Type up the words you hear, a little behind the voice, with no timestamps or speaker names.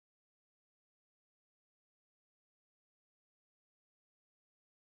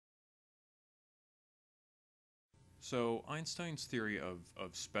So Einstein's theory of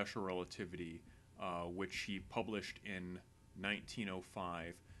special relativity, which he published in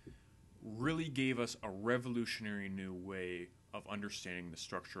 1905, really gave us a revolutionary new way of understanding the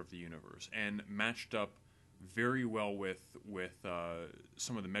structure of the universe, and matched up very well with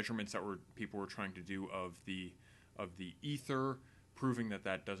some of the measurements that people were trying to do of the ether, proving that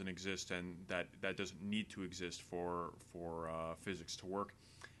that doesn't exist and that doesn't need to exist for physics to work,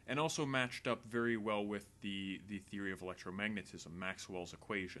 and also matched up very well with the theory of electromagnetism, Maxwell's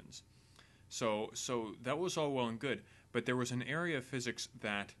equations. So that was all well and good, but there was an area of physics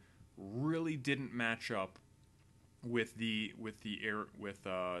that really didn't match up with the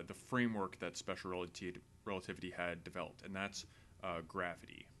framework that special relativity had developed, and that's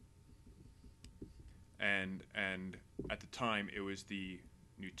gravity. And at the time, it was the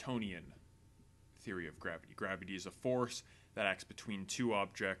Newtonian theory of gravity. Gravity is a force that acts between two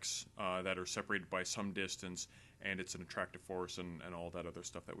objects that are separated by some distance, and it's an attractive force and all that other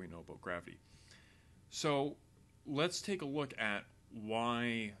stuff that we know about gravity. So let's take a look at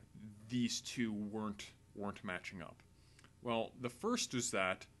why these two weren't matching up. Well, the first was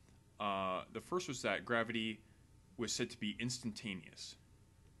that gravity was said to be instantaneous.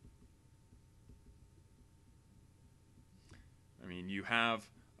 I mean, you have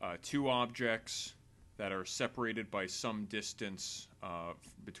two objects that are separated by some distance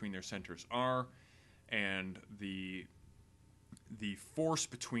between their centers r, and the force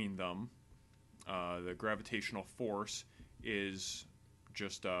between them, the gravitational force, is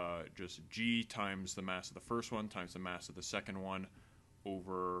just g times the mass of the first one times the mass of the second one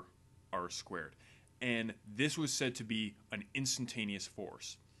over r squared. And this was said to be an instantaneous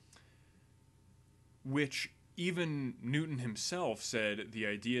force, which even Newton himself said the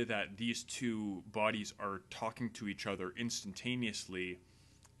idea that these two bodies are talking to each other instantaneously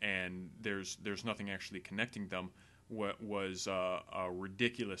and there's nothing actually connecting them was a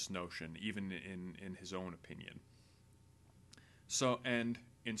ridiculous notion, even in his own opinion. So, and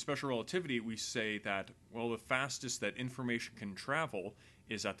in special relativity, we say that, well, the fastest that information can travel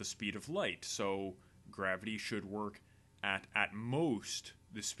is at the speed of light. So gravity should work at most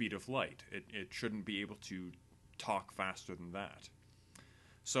the speed of light. It shouldn't be able to talk faster than that.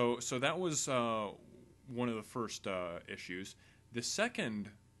 So that was one of the first issues. The second,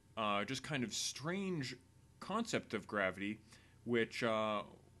 just kind of strange concept of gravity, which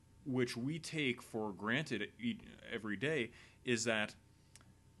we take for granted every day, is that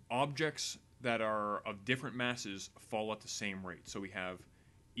objects that are of different masses fall at the same rate. So we have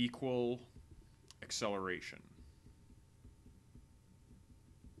equal acceleration.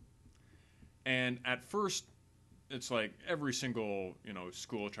 And at first, it's like every single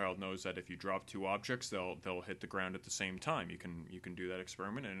school child knows that if you drop two objects, they'll hit the ground at the same time. You can do that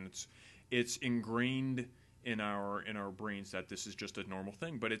experiment, and it's ingrained in our brains that this is just a normal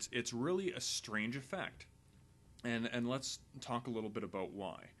thing. But it's really a strange effect, and let's talk a little bit about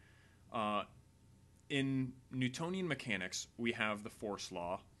why. In Newtonian mechanics, we have the force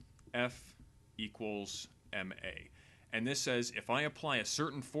law, F equals ma, and this says if I apply a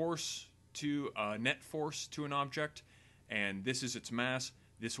certain force to a net force to an object, and this is its mass,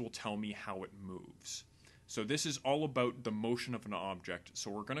 this will tell me how it moves. So this is all about the motion of an object. So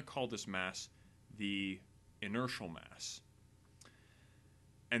we're going to call this mass the inertial mass.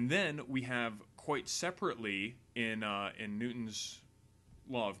 And then we have, quite separately, in Newton's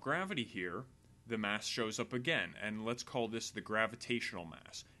law of gravity here, the mass shows up again, and let's call this the gravitational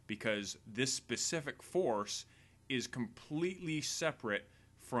mass, because this specific force is completely separate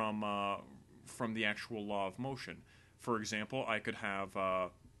from the actual law of motion. For example, I could have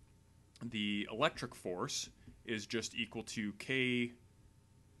the electric force is just equal to K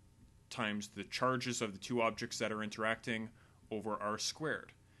times the charges of the two objects that are interacting over r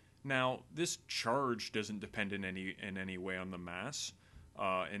squared. Now, this charge doesn't depend in any way on the mass,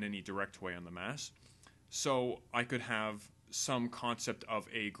 in any direct way on the mass. So I could have some concept of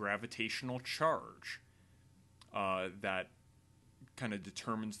a gravitational charge that kind of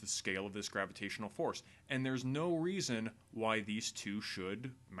determines the scale of this gravitational force. And there's no reason why these two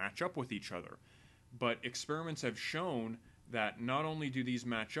should match up with each other. But experiments have shown that not only do these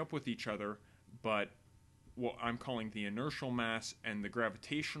match up with each other, but what I'm calling the inertial mass and the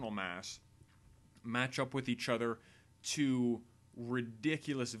gravitational mass match up with each other to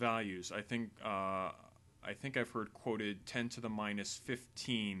ridiculous values. I think I've heard quoted 10 to the minus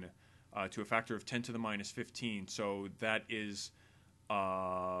 15 to a factor of 10 to the minus 15. So that is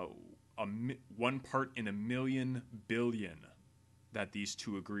 1 part in a million billion that these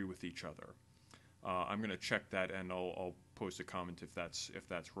two agree with each other. I'm going to check that, and I'll post a comment if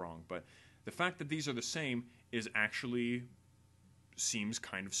that's wrong. But The fact that these are the same is actually seems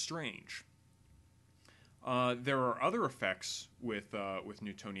kind of strange. There are other effects with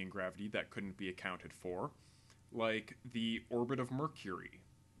Newtonian gravity that couldn't be accounted for, like the orbit of Mercury.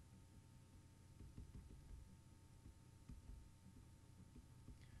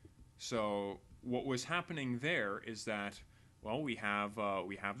 So what was happening there is that, well, we have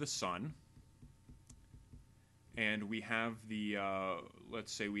the sun, and we have the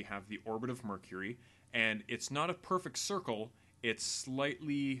let's say we have the orbit of Mercury, and it's not a perfect circle; it's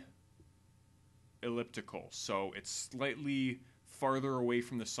slightly elliptical. So it's slightly farther away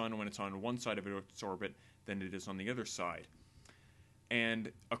from the sun when it's on one side of its orbit than it is on the other side.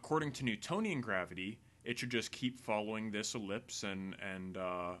 And according to Newtonian gravity, it should just keep following this ellipse and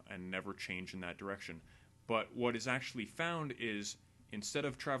never change in that direction. But what is actually found is, instead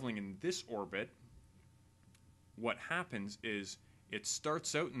of traveling in this orbit, what happens is it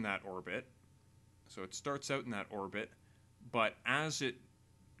starts out in that orbit. So it starts out in that orbit, but as it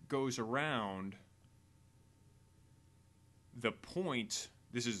goes around, the point,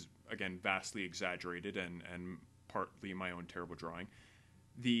 this is again vastly exaggerated and partly my own terrible drawing,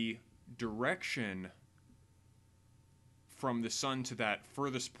 the direction from the sun to that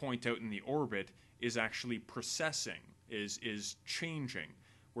furthest point out in the orbit is actually precessing, is changing,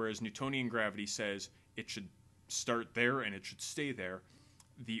 whereas Newtonian gravity says it should start there and it should stay there.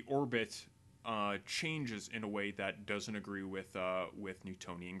 The orbit changes in a way that doesn't agree with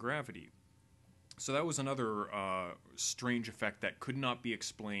Newtonian gravity. So that was another strange effect that could not be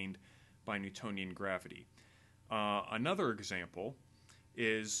explained by Newtonian gravity. Another example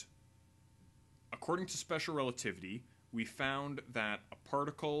is, according to special relativity, we found that a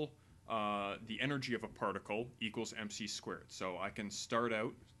particle, the energy of a particle equals mc squared. So I can start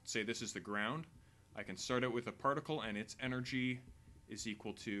out, say this is the ground, I can start out with a particle and its energy is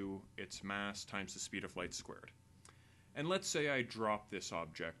equal to its mass times the speed of light squared. And let's say I drop this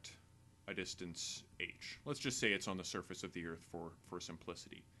object a distance h. Let's just say it's on the surface of the Earth for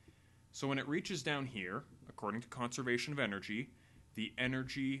simplicity. So when it reaches down here, according to conservation of energy, the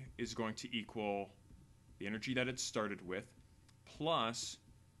energy is going to equal the energy that it started with plus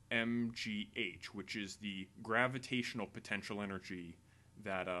mgh, which is the gravitational potential energy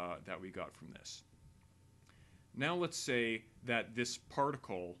that we got from this. Now let's say that this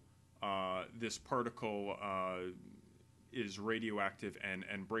particle is radioactive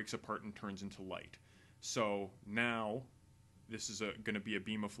and breaks apart and turns into light. So now this is going to be a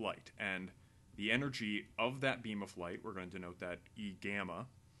beam of light, and the energy of that beam of light, we're going to denote that E gamma,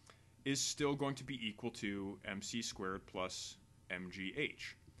 is still going to be equal to mc squared plus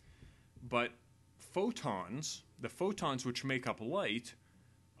mgh. But photons, the photons which make up light,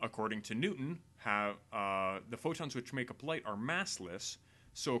 according to Newton, have the photons which make up light are massless.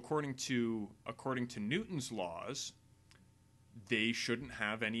 So according to Newton's laws, they shouldn't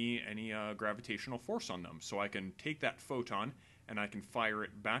have any gravitational force on them. So I can take that photon and I can fire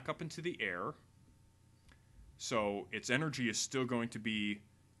it back up into the air. So its energy is still going to be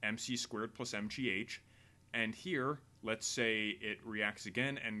mc squared plus mgh. And here, let's say it reacts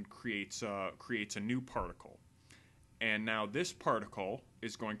again and creates a new particle. And now this particle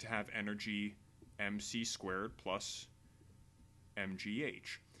is going to have energy mc squared plus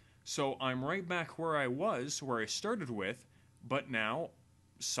mgh. So I'm right back where I started with, but now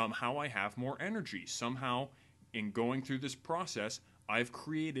somehow I have more energy. Somehow, in going through this process, I've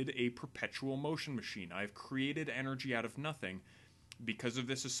created a perpetual motion machine. I've created energy out of nothing because of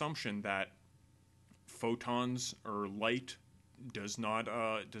this assumption that photons or light does not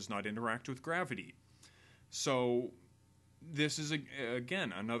interact with gravity. So this is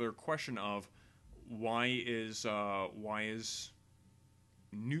again another question of why is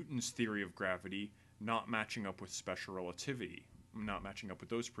Newton's theory of gravity not matching up with special relativity, not matching up with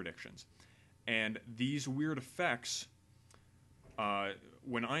those predictions. And these weird effects,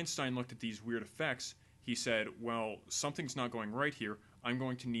 when Einstein looked at these weird effects, he said, well, something's not going right here. I'm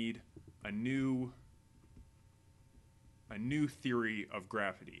going to need a new theory of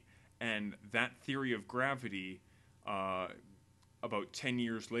gravity. And that theory of gravity, about 10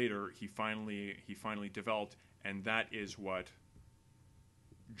 years later, he finally developed, and that is what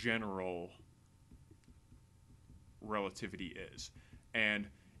general relativity is. And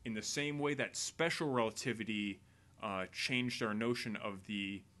in the same way that special relativity changed our notion of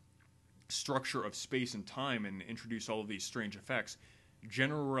the structure of space and time and introduced all of these strange effects,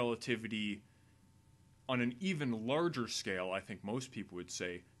 general relativity, on an even larger scale, I think most people would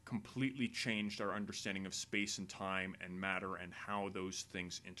say, completely changed our understanding of space and time and matter and how those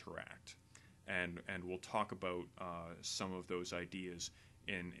things interact. And we'll talk about some of those ideas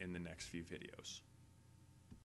in the next few videos.